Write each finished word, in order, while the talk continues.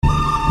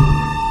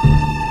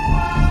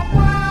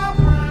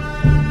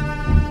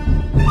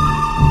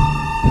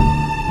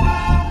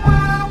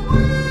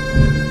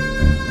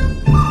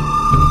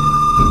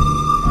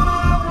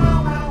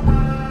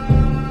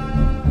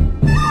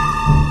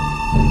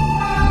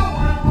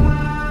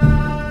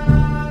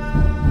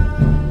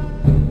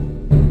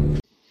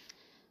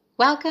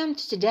Welcome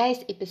to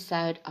today's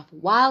episode of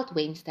Wild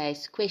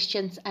Wednesdays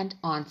Questions and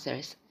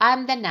Answers.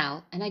 I'm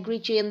Danelle and I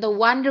greet you in the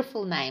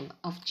wonderful name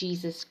of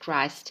Jesus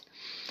Christ.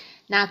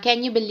 Now,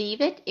 can you believe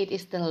it? It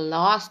is the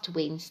last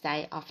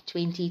Wednesday of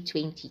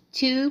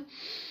 2022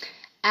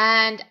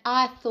 and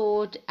I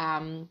thought,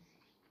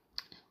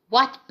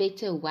 what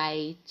better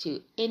way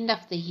to end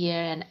of the year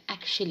and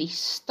actually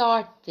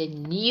start the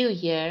new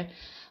year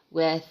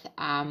with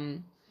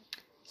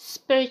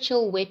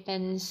spiritual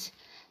weapons,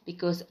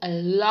 because a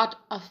lot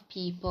of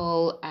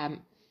people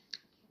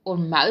or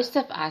most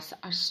of us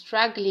are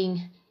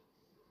struggling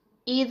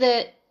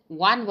either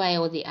one way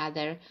or the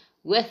other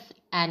with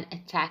an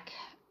attack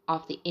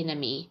of the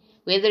enemy,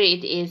 whether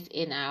it is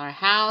in our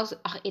house,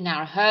 in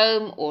our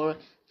home, or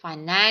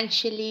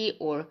financially,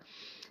 or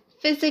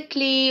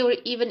physically, or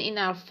even in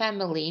our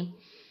family.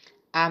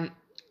 I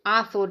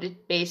thought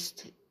it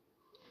best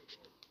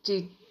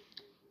to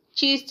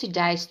choose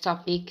today's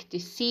topic to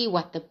see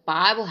what the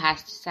Bible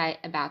has to say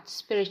about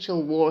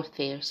spiritual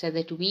warfare, so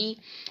that we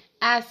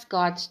as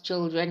God's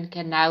children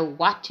can know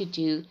what to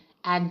do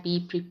and be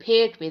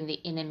prepared when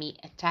the enemy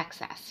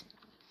attacks us.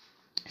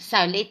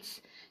 So let's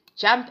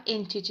jump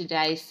into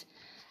today's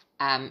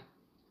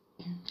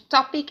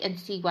topic and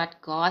see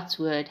what God's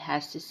word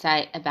has to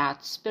say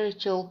about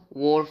spiritual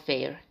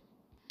warfare.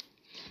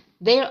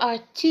 There are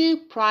two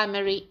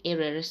primary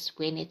errors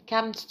when it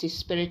comes to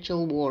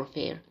spiritual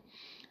warfare: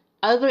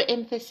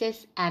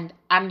 overemphasis and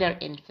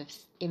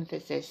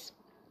underemphasis.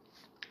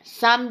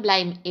 Some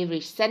blame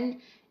every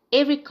sin,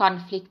 every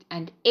conflict,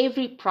 and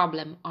every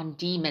problem on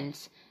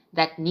demons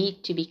that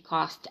need to be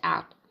cast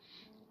out.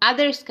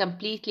 Others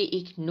completely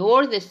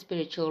ignore the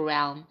spiritual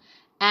realm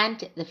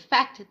and the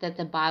fact that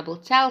the Bible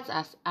tells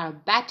us our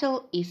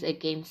battle is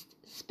against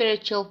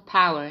spiritual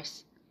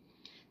powers.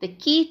 The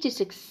key to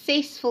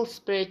successful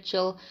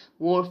spiritual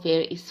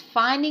warfare is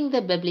finding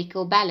the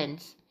biblical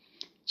balance.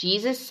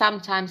 Jesus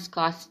sometimes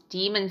cast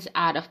demons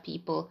out of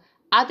people.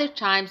 Other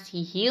times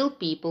he healed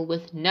people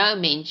with no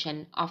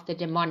mention of the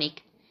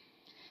demonic.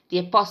 The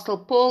Apostle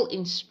Paul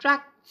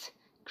instructs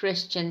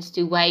Christians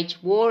to wage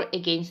war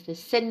against the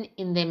sin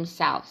in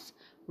themselves,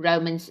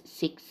 Romans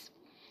 6,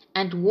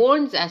 and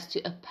warns us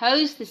to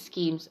oppose the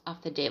schemes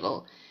of the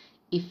devil,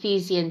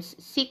 Ephesians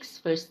 6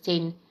 verse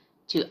 10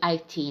 to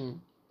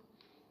 18.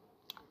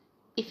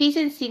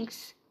 Ephesians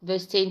 6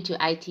 verse 10 to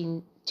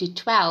 18 to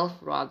 12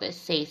 rather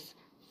says,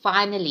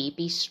 "Finally,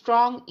 be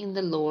strong in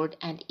the Lord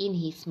and in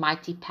his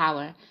mighty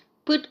power.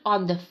 Put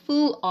on the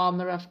full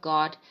armor of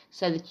God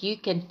so that you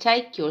can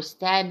take your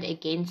stand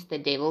against the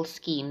devil's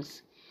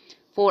schemes.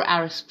 For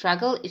our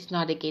struggle is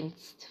not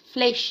against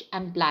flesh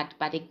and blood,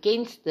 but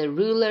against the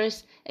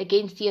rulers,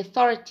 against the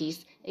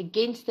authorities,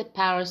 against the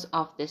powers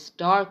of this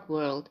dark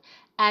world,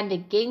 and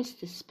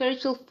against the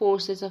spiritual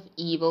forces of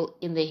evil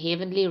in the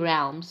heavenly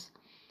realms."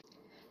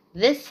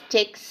 This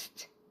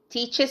text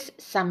teaches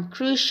some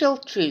crucial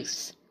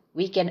truths.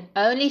 We can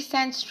only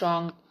stand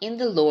strong in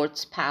the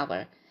Lord's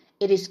power.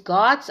 It is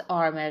God's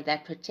armor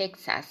that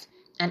protects us,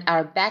 and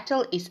our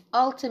battle is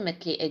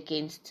ultimately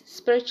against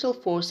spiritual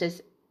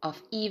forces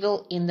of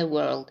evil in the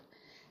world.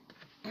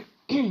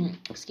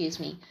 Excuse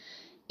me.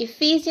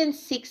 Ephesians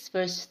 6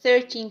 verse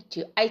 13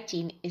 to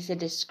 18 is a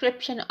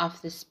description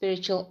of the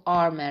spiritual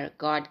armor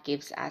God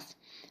gives us.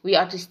 We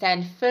are to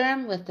stand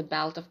firm with the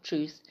belt of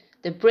truth,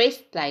 the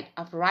breastplate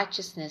of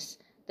righteousness,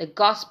 the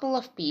gospel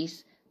of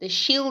peace, the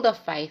shield of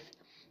faith,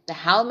 the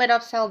helmet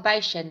of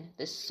salvation,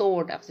 the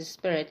sword of the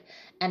Spirit,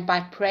 and by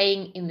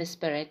praying in the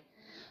Spirit.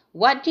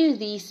 What do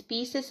these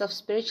pieces of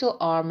spiritual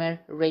armor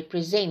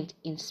represent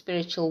in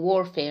spiritual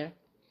warfare?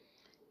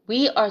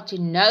 We are to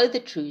know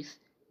the truth,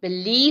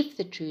 believe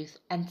the truth,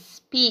 and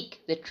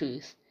speak the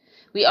truth.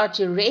 We are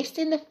to rest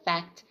in the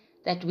fact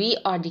that we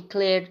are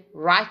declared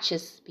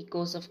righteous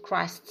because of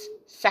Christ's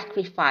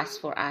sacrifice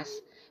for us.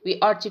 We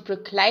are to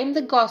proclaim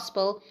the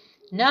gospel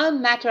no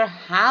matter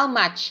how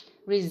much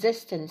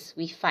resistance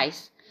we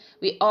face.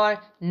 We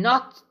are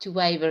not to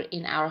waver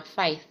in our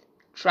faith,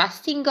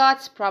 trusting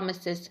God's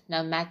promises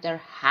no matter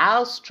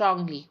how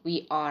strongly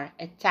we are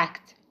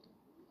attacked.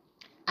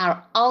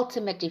 Our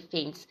ultimate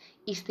defense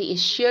is the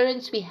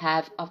assurance we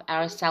have of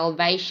our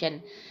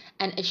salvation,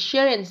 an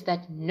assurance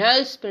that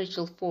no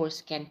spiritual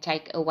force can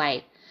take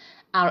away.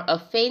 Our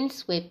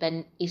offense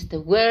weapon is the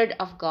Word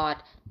of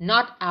God,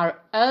 not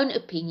our own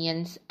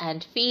opinions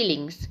and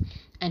feelings,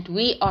 and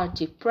we are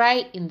to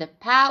pray in the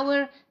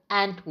power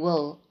and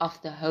will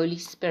of the Holy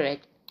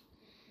Spirit.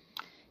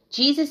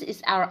 Jesus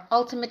is our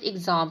ultimate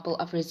example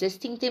of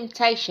resisting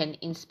temptation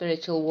in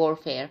spiritual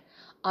warfare.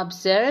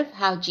 Observe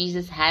how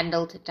Jesus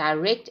handled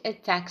direct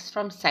attacks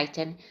from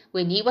Satan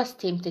when he was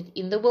tempted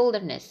in the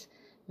wilderness.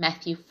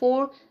 Matthew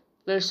 4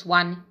 verse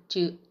 1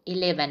 to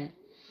 11.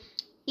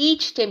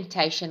 Each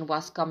temptation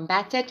was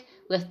combated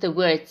with the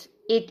words,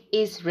 "It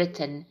is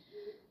written."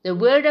 The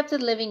word of the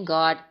living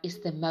God is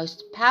the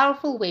most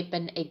powerful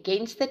weapon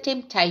against the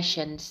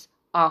temptations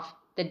of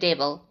the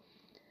devil.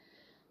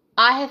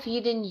 "I have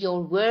hidden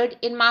your word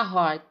in my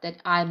heart that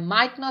I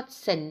might not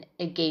sin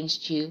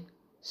against you."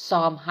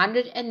 Psalm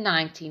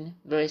 119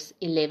 verse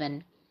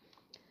 11.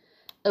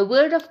 A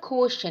word of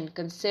caution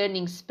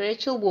concerning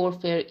spiritual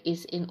warfare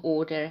is in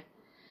order.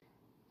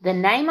 The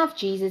name of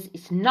Jesus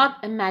is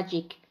not a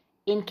magic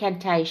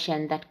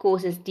incantation that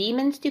causes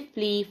demons to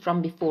flee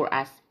from before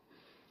us.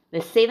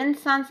 The 7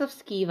 sons of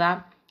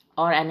Sceva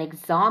are an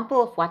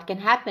example of what can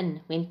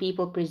happen when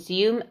people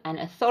presume an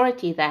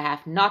authority they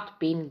have not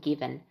been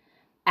given.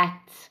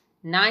 Acts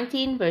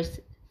 19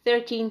 verse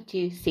 13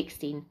 to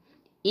 16.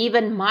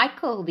 Even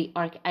Michael the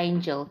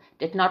archangel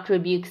did not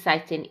rebuke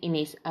Satan in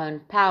his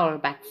own power,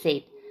 but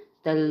said,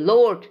 "The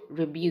Lord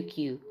rebuke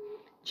you."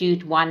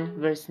 Jude 1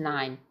 verse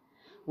 9.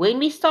 When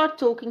we start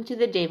talking to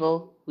the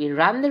devil, we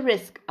run the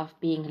risk of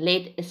being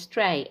led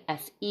astray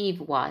as Eve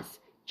was.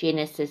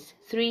 Genesis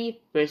 3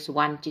 verse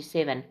 1 to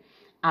 7.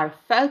 Our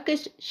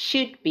focus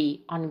should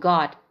be on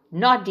God,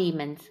 not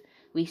demons.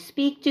 We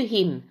speak to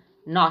Him,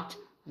 not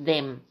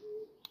them.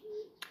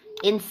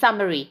 In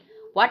summary,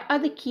 what are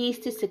the keys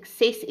to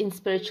success in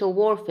spiritual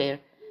warfare?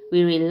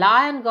 We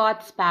rely on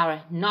God's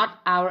power, not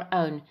our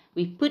own.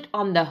 We put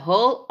on the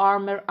whole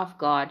armor of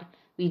God.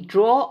 We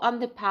draw on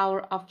the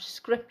power of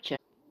Scripture.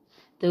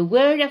 The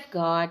Word of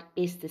God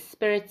is the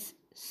Spirit's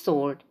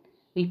sword.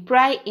 We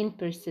pray in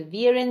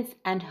perseverance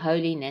and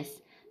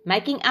holiness,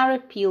 making our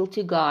appeal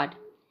to God.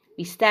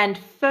 We stand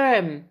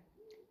firm,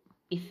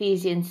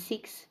 Ephesians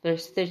 6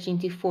 verse 13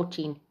 to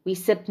 14. We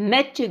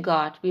submit to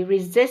God. We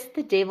resist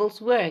the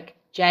devil's work,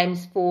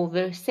 James 4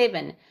 verse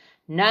 7,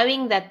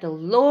 knowing that the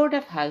Lord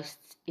of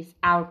hosts is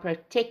our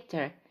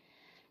protector.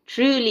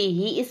 Truly,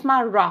 He is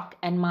my rock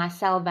and my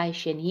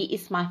salvation. He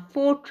is my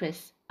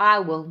fortress. I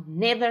will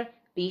never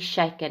be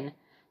shaken.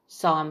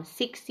 Psalm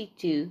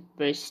 62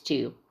 verse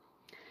 2.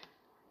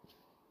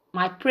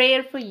 My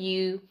prayer for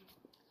you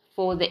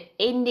for the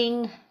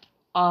ending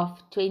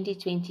of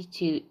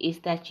 2022 is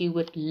that you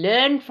would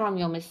learn from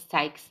your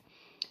mistakes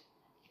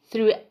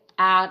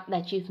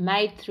that you've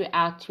made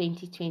throughout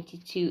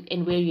 2022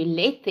 and where you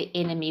let the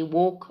enemy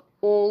walk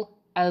all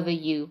over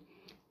you.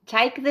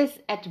 Take this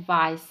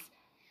advice,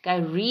 go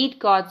read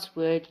God's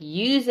word,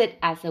 use it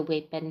as a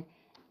weapon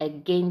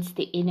against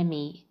the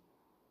enemy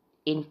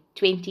in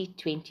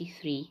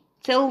 2023.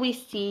 Till we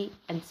see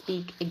and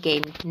speak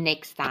again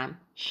next time.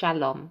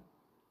 Shalom.